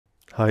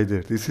Hi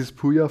there, this is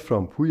Puya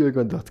from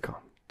puyayoga.com.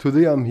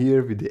 Today I'm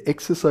here with the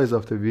exercise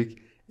of the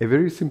week, a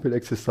very simple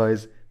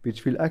exercise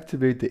which will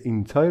activate the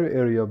entire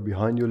area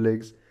behind your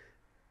legs,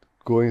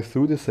 going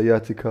through the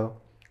sciatica,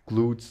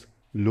 glutes,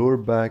 lower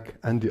back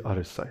and the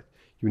other side.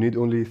 You need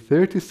only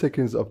 30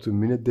 seconds up to a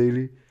minute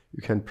daily.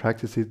 You can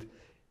practice it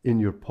in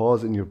your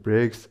pause, in your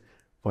breaks,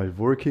 while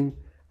working,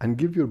 and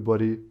give your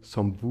body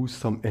some boost,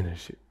 some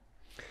energy.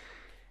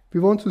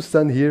 We want to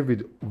stand here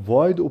with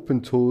wide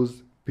open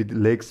toes, with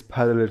legs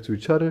parallel to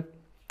each other,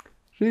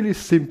 really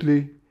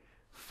simply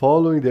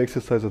following the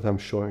exercise that I'm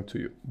showing to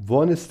you.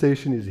 One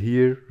station is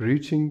here,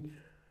 reaching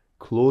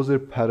closer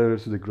parallel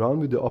to the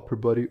ground with the upper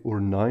body or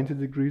 90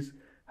 degrees,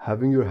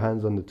 having your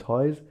hands on the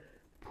thighs,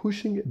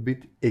 pushing a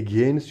bit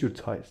against your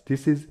thighs.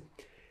 This is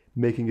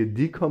making a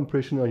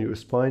decompression on your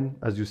spine.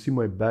 As you see,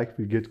 my back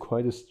will get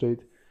quite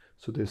straight,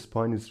 so the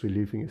spine is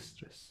relieving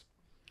stress.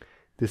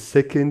 The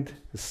second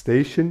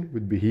station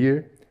would be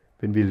here,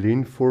 when we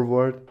lean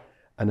forward,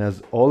 and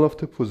as all of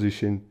the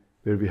position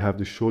where we have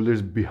the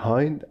shoulders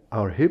behind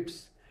our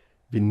hips,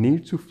 we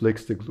need to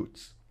flex the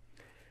glutes.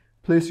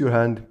 Place your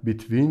hand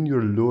between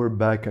your lower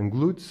back and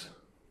glutes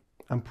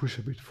and push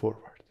a bit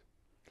forward.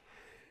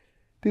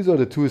 These are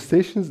the two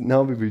stations.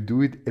 Now we will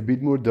do it a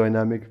bit more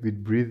dynamic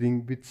with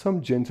breathing, with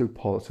some gentle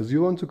pulses.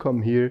 You want to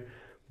come here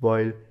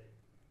while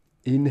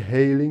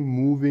inhaling,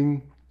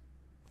 moving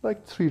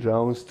like 3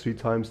 rounds, 3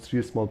 times,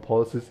 3 small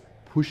pulses,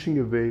 pushing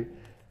away,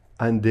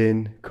 and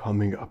then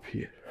coming up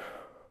here.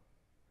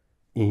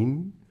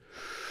 In,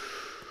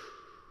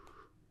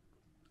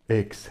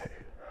 exhale.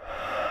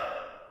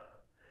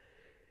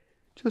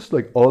 Just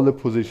like all the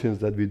positions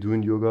that we do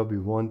in yoga, we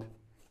want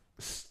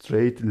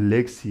straight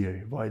legs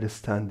here while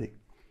standing.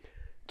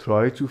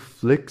 Try to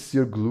flex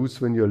your glutes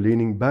when you're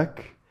leaning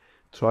back.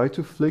 Try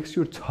to flex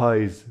your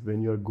thighs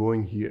when you're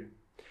going here.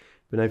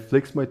 When I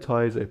flex my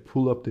thighs, I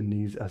pull up the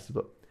knees as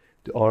well.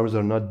 The arms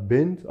are not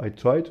bent. I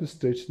try to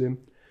stretch them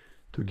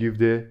to give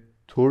the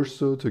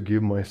torso, to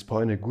give my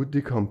spine a good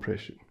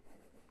decompression.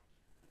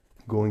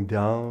 Going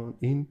down,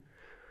 in,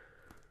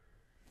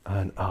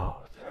 and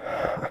out.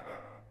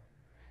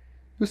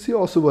 You see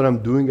also what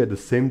I'm doing at the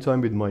same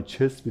time with my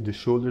chest, with the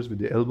shoulders, with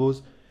the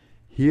elbows.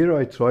 Here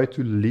I try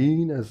to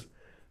lean as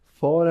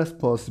far as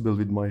possible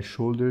with my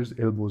shoulders,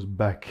 elbows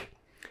back.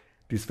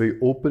 This way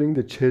opening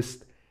the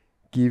chest,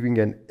 giving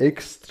an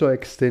extra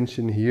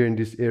extension here in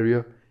this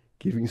area,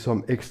 giving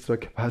some extra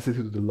capacity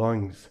to the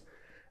lungs.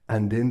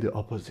 And then the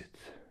opposite,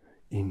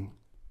 in.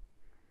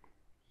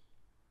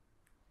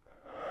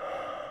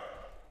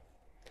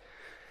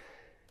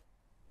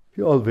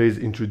 We always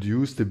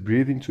introduce the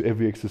breathing to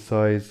every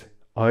exercise.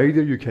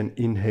 Either you can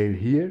inhale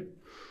here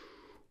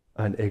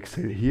and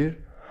exhale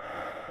here,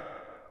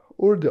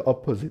 or the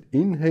opposite,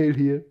 inhale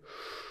here,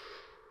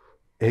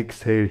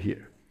 exhale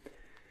here.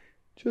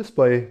 Just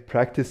by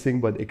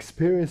practicing, but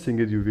experiencing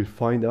it, you will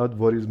find out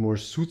what is more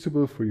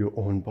suitable for your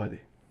own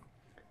body.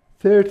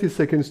 30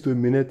 seconds to a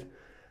minute,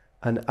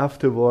 and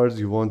afterwards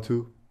you want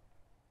to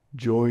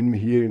join me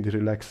here in the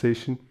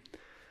relaxation.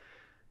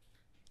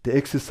 The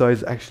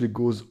exercise actually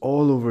goes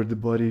all over the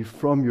body,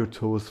 from your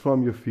toes,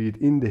 from your feet,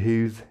 in the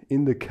heels,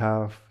 in the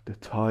calf, the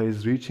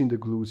thighs, reaching the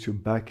glutes, your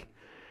back,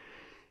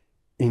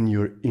 in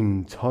your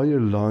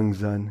entire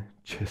lungs and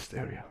chest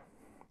area.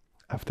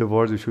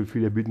 Afterwards, you should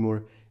feel a bit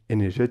more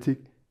energetic,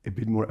 a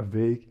bit more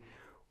awake,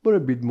 or a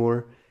bit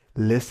more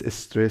less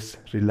stress,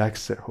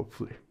 relaxer,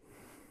 hopefully.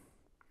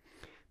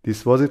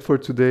 This was it for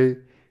today.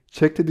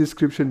 Check the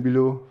description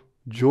below.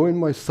 Join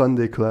my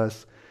Sunday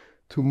class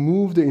to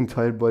move the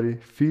entire body,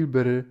 feel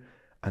better,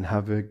 and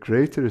have a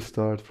greater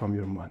start from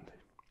your Monday.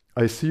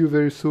 I see you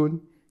very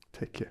soon.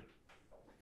 Take care.